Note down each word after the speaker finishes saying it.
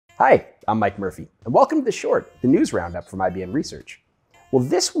Hi, I'm Mike Murphy, and welcome to The Short, the news roundup from IBM Research. Well,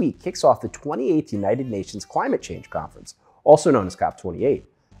 this week kicks off the 28th United Nations Climate Change Conference, also known as COP28.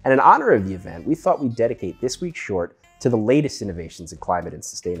 And in honor of the event, we thought we'd dedicate this week's short to the latest innovations in climate and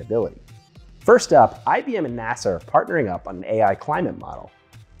sustainability. First up, IBM and NASA are partnering up on an AI climate model.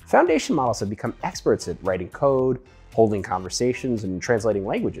 Foundation models have become experts at writing code, holding conversations, and translating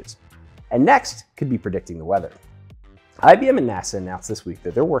languages. And next could be predicting the weather. IBM and NASA announced this week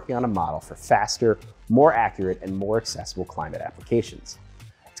that they're working on a model for faster, more accurate, and more accessible climate applications.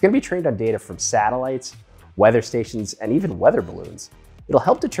 It's going to be trained on data from satellites, weather stations, and even weather balloons. It'll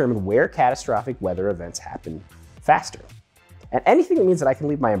help determine where catastrophic weather events happen faster. And anything that means that I can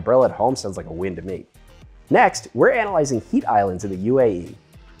leave my umbrella at home sounds like a win to me. Next, we're analyzing heat islands in the UAE.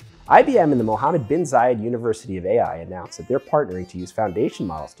 IBM and the Mohammed bin Zayed University of AI announced that they're partnering to use foundation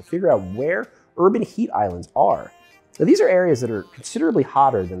models to figure out where urban heat islands are. Now, these are areas that are considerably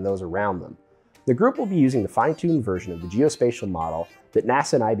hotter than those around them. The group will be using the fine-tuned version of the geospatial model that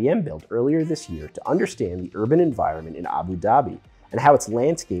NASA and IBM built earlier this year to understand the urban environment in Abu Dhabi and how its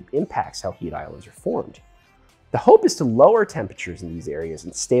landscape impacts how heat islands are formed. The hope is to lower temperatures in these areas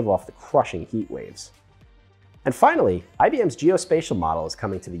and stave off the crushing heat waves. And finally, IBM's geospatial model is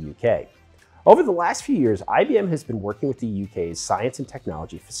coming to the UK. Over the last few years, IBM has been working with the UK's Science and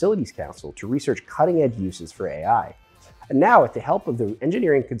Technology Facilities Council to research cutting-edge uses for AI. And now, with the help of the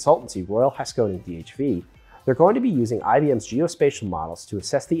engineering consultancy Royal Haskell DHV, they're going to be using IBM's geospatial models to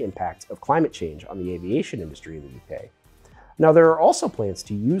assess the impact of climate change on the aviation industry in the UK. Now, there are also plans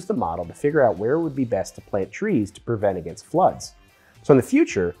to use the model to figure out where it would be best to plant trees to prevent against floods. So in the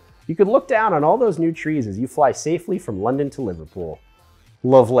future, you could look down on all those new trees as you fly safely from London to Liverpool.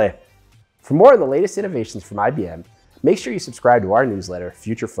 Lovely. For more on the latest innovations from IBM, make sure you subscribe to our newsletter,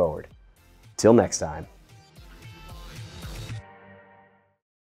 Future Forward. Till next time.